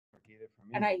it for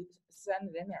me. And I send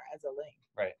it in there as a link.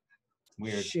 Right.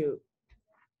 Weird. Shoot.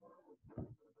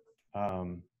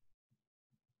 Um,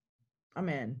 I'm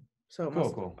in. So it Cool,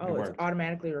 must, cool. It Oh, it's works.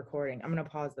 automatically recording. I'm gonna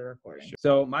pause the recording.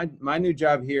 So my new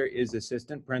job here is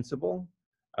assistant principal.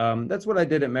 That's what I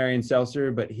did at Marion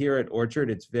Seltzer, but here at Orchard,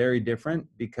 it's very different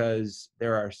because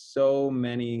there are so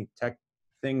many tech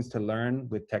things to learn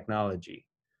with technology.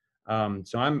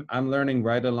 So I'm learning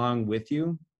right along with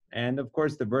you, and of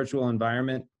course the virtual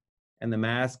environment and the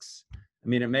masks. I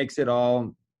mean, it makes it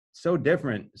all so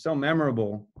different, so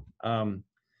memorable.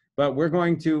 But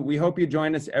we hope you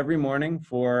join us every morning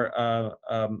for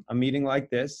a meeting like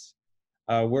this.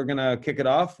 We're gonna kick it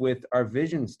off with our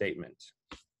vision statement.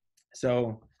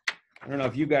 So I don't know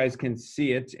if you guys can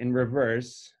see it in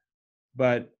reverse,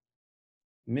 but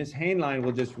Ms. Hainline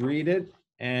will just read it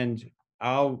and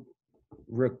I'll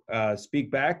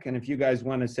speak back. And if you guys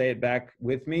want to say it back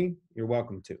with me, you're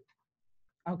welcome to.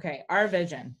 Okay, our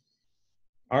vision.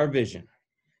 Our vision.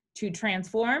 To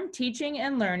transform teaching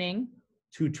and learning.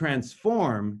 To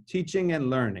transform teaching and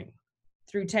learning.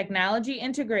 Through technology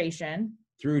integration.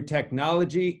 Through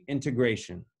technology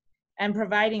integration. And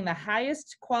providing the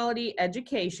highest quality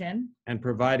education. And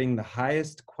providing the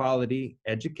highest quality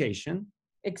education.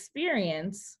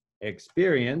 Experience.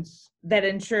 That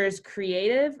ensures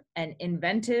creative and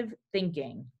inventive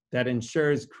thinking. That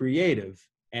ensures creative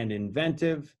and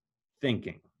inventive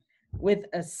thinking. With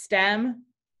a STEM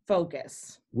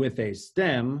focus. With a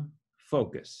STEM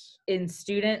focus. In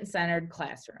student-centered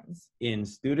classrooms. In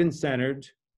student-centered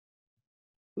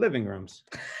living rooms.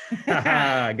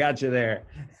 Got you there.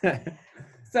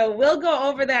 So we'll go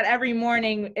over that every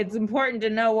morning. It's important to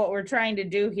know what we're trying to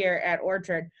do here at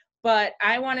Orchard. But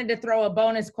I wanted to throw a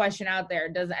bonus question out there.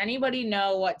 Does anybody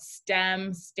know what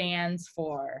STEM stands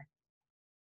for?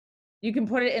 You can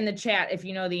put it in the chat if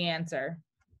you know the answer.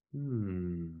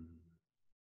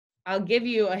 I'll give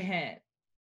you a hint.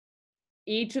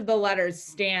 Each of the letters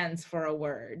stands for a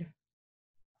word.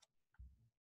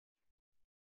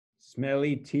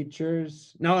 Smelly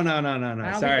teachers? No. I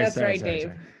don't think that's right,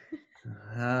 Dave.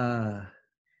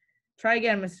 Try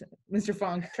again, Mr.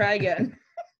 Funk. Try again.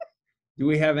 Do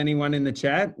we have anyone in the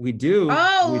chat? We do.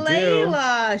 Oh,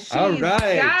 Layla. She's all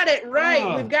right. Got it right.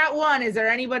 Oh. We've got one. Is there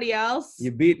anybody else?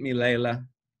 You beat me, Layla.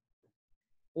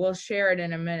 We'll share it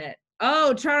in a minute.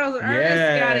 Oh, Charles and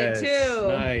Ernest got it too.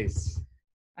 Nice.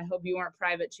 I hope you weren't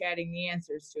private chatting the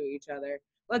answers to each other.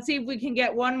 Let's see if we can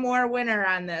get one more winner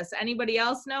on this. Anybody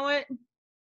else know it?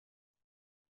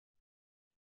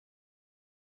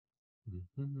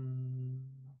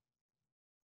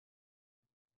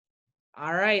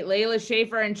 All right, Layla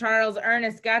Schaefer and Charles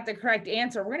Ernest got the correct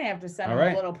answer. We're gonna have to send them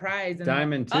a little prize.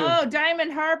 Diamond too. Oh,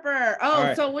 Diamond Harper. Oh,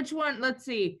 right. So which one? Let's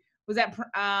see. Was that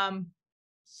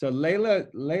So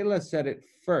Layla said it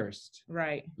first.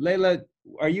 Right. Layla,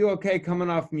 are you okay coming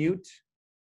off mute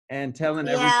and telling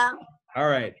Yeah. All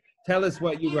right. Tell us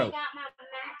what you wrote.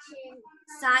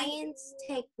 Science,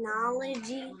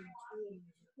 technology.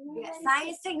 Yeah,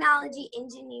 science, technology,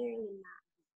 engineering, and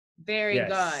math. Very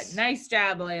good. Nice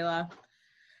job, Layla.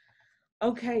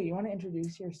 Okay, you want to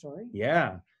introduce your story?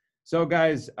 Yeah. So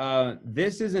guys,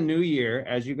 this is a new year,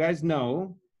 as you guys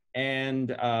know,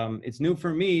 and it's new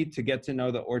for me to get to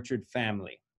know the Orchard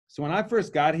family. So when I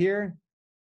first got here,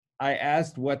 I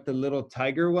asked what the little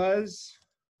tiger was.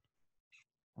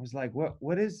 I was like,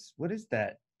 what is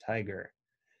that tiger?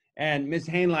 And Miss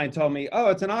Hainline told me, oh,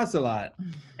 it's an ocelot.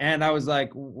 And I was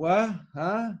like, what?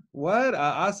 Huh? What?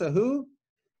 Ossa who?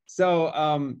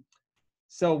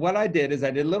 So what I did is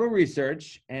I did a little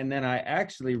research and then I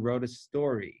actually wrote a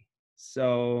story.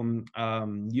 So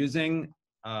using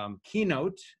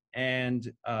Keynote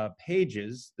and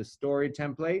Pages, the story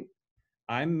template,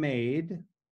 I made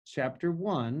chapter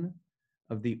 1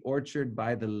 of The Orchard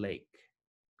by the Lake.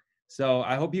 So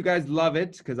I hope you guys love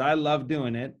it because I love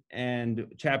doing it. And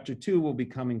chapter 2 will be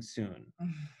coming soon.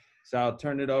 So I'll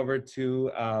turn it over to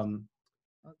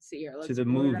let's see here. To the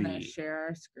movie. We're gonna share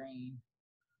our screen.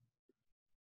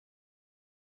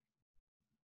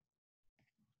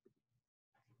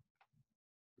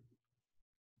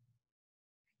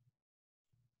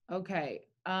 Okay,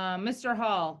 Mr.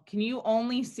 Hall, can you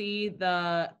only see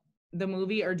the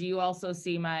movie, or do you also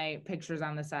see my pictures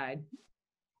on the side?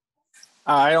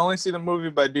 I only see the movie,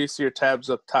 but I do see your tabs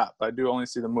up top. I do only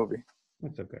see the movie.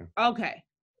 That's okay. Okay.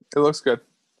 It looks good.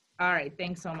 All right,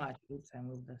 thanks so much. Oops, I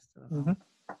moved this to the phone.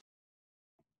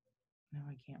 Now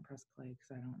I can't press play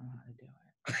because I don't know how to do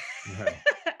it. Right.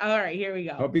 All right, here we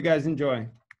go. Hope you guys enjoy.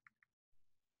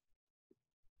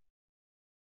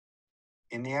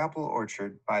 In the Apple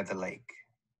Orchard by the Lake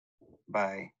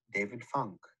by David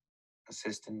Funk,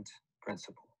 Assistant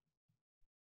Principal.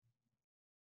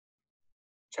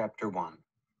 Chapter 1.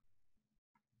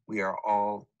 We are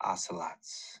all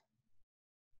ocelots.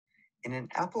 In an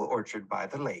apple orchard by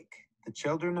the lake, the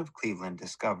children of Cleveland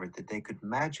discovered that they could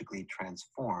magically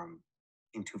transform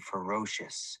into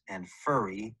ferocious and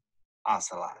furry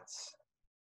ocelots.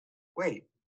 Wait,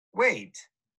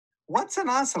 what's an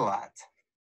ocelot?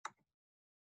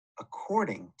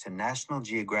 According to National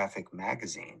Geographic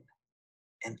magazine,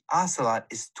 an ocelot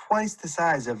is twice the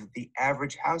size of the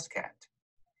average house cat.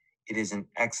 It is an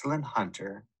excellent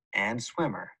hunter and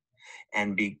swimmer,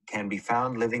 and can be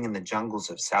found living in the jungles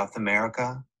of South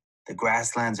America, the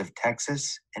grasslands of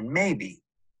Texas, and maybe,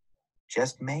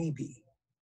 just maybe,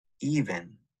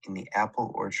 even in the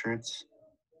apple orchards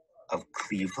of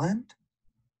Cleveland?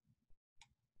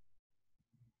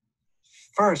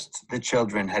 First, the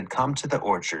children had come to the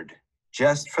orchard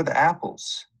just for the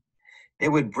apples. They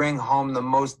would bring home the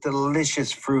most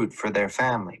delicious fruit for their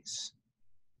families.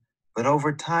 But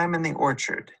over time in the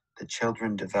orchard, the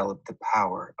children developed the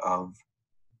power of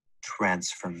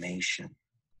transformation.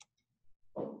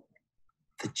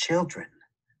 The children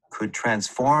could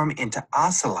transform into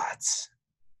ocelots.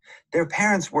 Their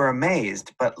parents were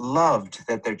amazed, but loved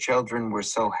that their children were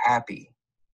so happy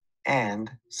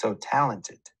and so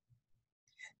talented.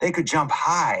 They could jump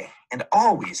high and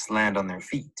always land on their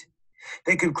feet.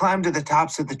 They could climb to the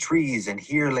tops of the trees and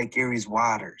hear Lake Erie's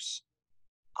waters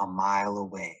a mile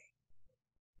away.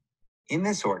 In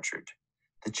this orchard,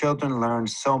 the children learned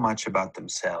so much about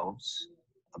themselves,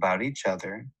 about each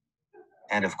other,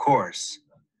 and of course,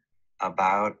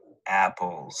 about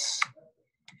apples.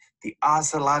 The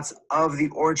ocelots of the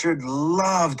orchard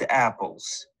loved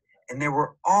apples, and there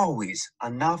were always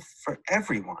enough for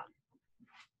everyone.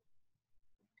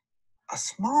 A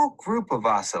small group of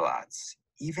ocelots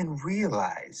even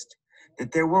realized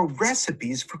that there were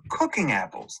recipes for cooking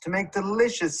apples to make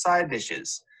delicious side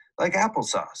dishes like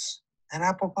applesauce and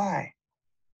apple pie.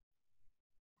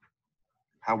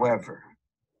 However,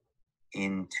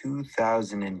 in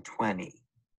 2020,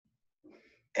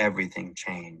 everything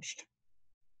changed.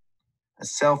 A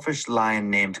selfish lion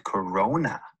named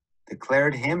Corona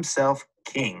declared himself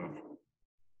king,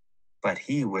 but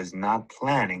he was not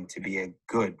planning to be a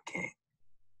good king.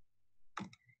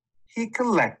 He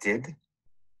collected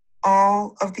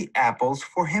all of the apples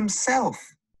for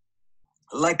himself.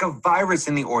 Like a virus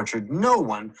in the orchard, no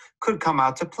one could come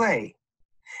out to play.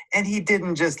 And he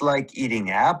didn't just like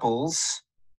eating apples.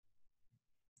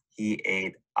 He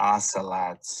ate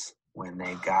ocelots when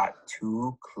they got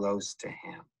too close to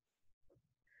him.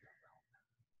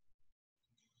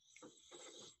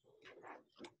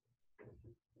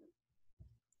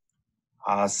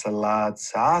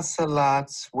 Ocelots,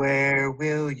 ocelots, where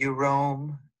will you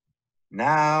roam?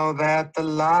 Now that the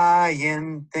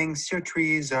lion thinks your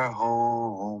trees are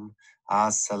home.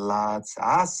 Ocelots,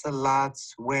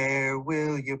 ocelots, where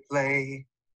will you play?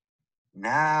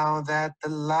 Now that the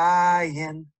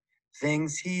lion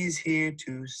thinks he's here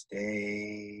to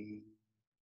stay.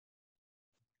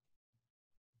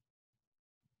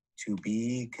 To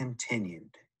be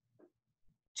continued.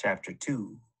 Chapter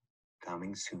 2,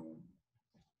 coming soon.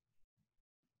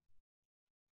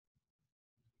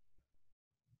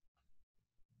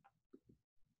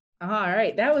 All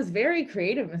right, that was very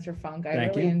creative, Mr. Funk. I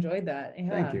Thank really you. enjoyed that. Yeah,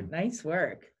 Thank you. Nice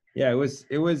work. Yeah, it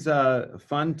was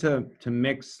fun to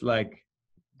mix like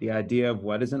the idea of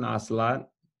what is an ocelot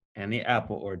and the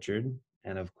apple orchard,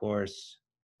 and of course,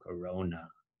 Corona.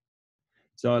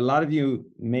 So a lot of you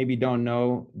maybe don't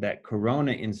know that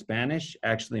Corona in Spanish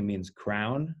actually means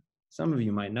crown. Some of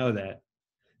you might know that.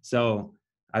 So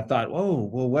I thought, oh,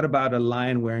 well, what about a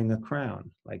lion wearing a crown,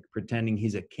 like pretending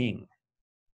he's a king?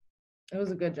 It was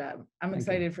a good job. I'm Thank you.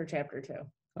 excited for chapter 2.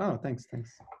 Oh, thanks.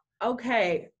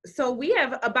 Okay, so we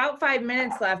have about 5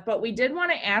 minutes left, but we did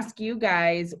want to ask you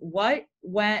guys what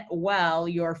went well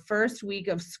your first week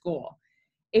of school.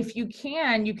 If you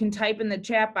can type in the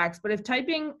chat box, but if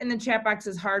typing in the chat box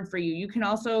is hard for you, you can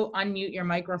also unmute your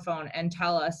microphone and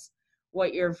tell us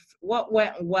what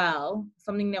went well,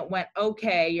 something that went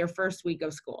okay your first week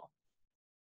of school.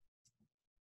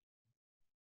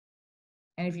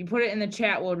 And if you put it in the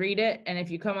chat, we'll read it. And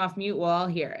if you come off mute, we'll all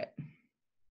hear it.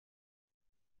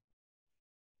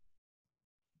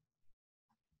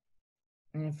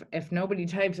 And if nobody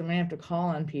types, I'm gonna have to call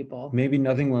on people. Maybe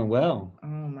nothing went well. Oh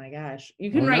my gosh.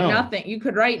 You can Oh, write no. nothing. You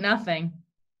could write nothing.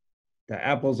 The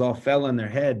apples all fell on their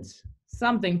heads.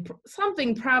 Something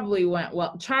probably went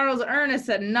well. Charles Ernest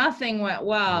said nothing went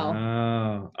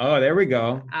well. Oh, there we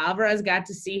go. Alvarez got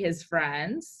to see his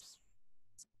friends.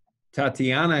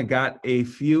 Tatiana got a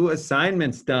few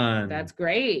assignments done. That's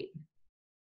great.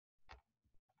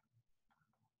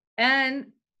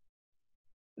 And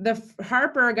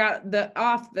Harper got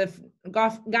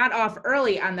off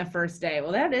early on the first day.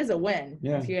 Well, that is a win,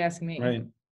 Yeah, if you ask me. Right.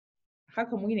 How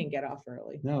come we didn't get off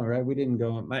early? No, right. We didn't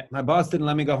go. My boss didn't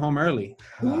let me go home early.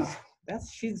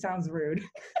 She sounds rude.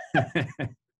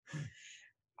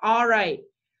 All right.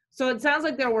 So it sounds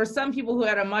like there were some people who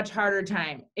had a much harder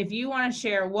time. If you want to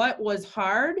share what was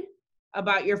hard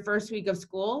about your first week of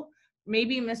school,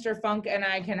 maybe Mr. Funk and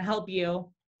I can help you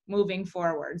moving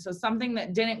forward. So something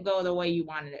that didn't go the way you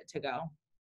wanted it to go.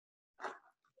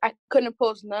 I couldn't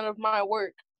post none of my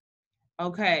work.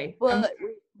 Okay. But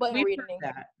We've reading. heard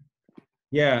that.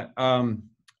 Yeah.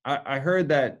 I heard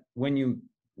that when you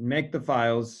make the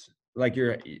files, like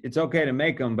it's okay to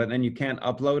make them, but then you can't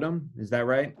upload them. Is that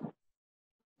right?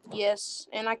 Yes,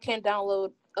 and I can't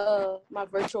download my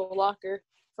virtual locker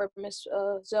for Miss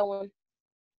Zelwyn.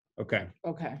 Okay.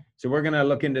 Okay. So we're gonna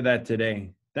look into that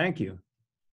today. Thank you,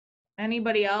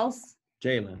 Anybody else?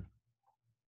 Jalen.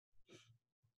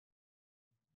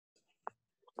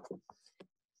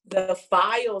 The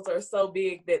files are so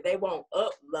big that they won't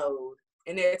upload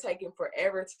and they're taking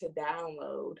forever to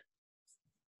download.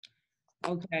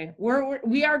 Okay.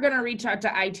 We are going to reach out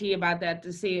to IT about that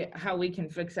to see how we can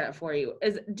fix that for you.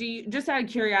 Just out of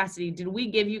curiosity, did we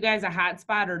give you guys a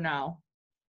hotspot or no?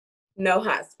 No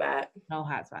hotspot. No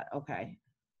hotspot. Okay.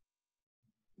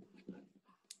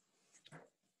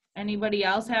 Anybody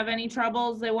else have any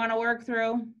troubles they want to work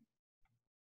through?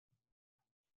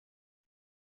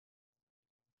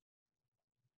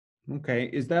 Okay.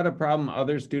 Is that a problem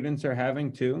other students are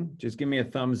having too? Just give me a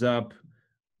thumbs up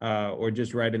or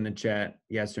just write in the chat,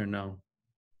 yes or no.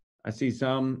 I see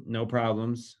some no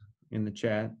problems in the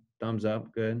chat. Thumbs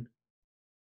up. Good.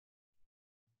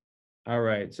 All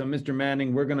right. So Mr.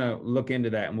 Manning, we're going to look into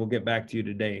that and we'll get back to you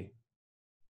today.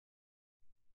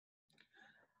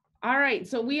 All right,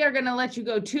 so we are going to let you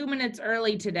go 2 minutes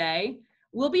early today.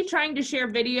 We'll be trying to share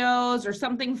videos or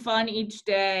something fun each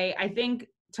day. I think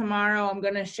tomorrow I'm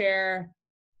going to share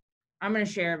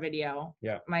a video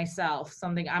myself,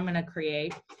 something I'm going to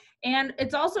create. And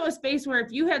it's also a space where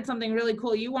if you had something really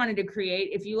cool you wanted to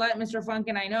create, if you let Mr. Funk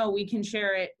and I know, we can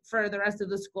share it for the rest of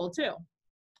the school too.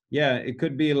 Yeah, it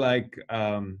could be like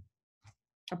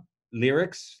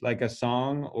lyrics, like a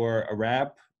song or a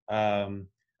rap, a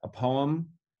poem.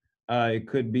 It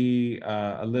could be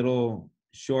a little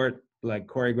short, like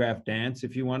choreographed dance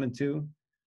if you wanted to.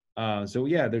 So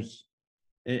yeah, there's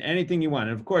anything you want.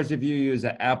 And of course, if you use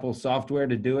Apple software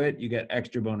to do it, you get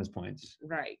extra bonus points.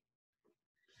 Right.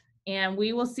 And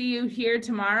we will see you here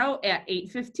tomorrow at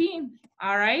 8:15.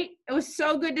 All right. It was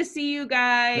so good to see you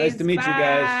guys. Nice to meet you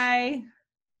guys. Bye.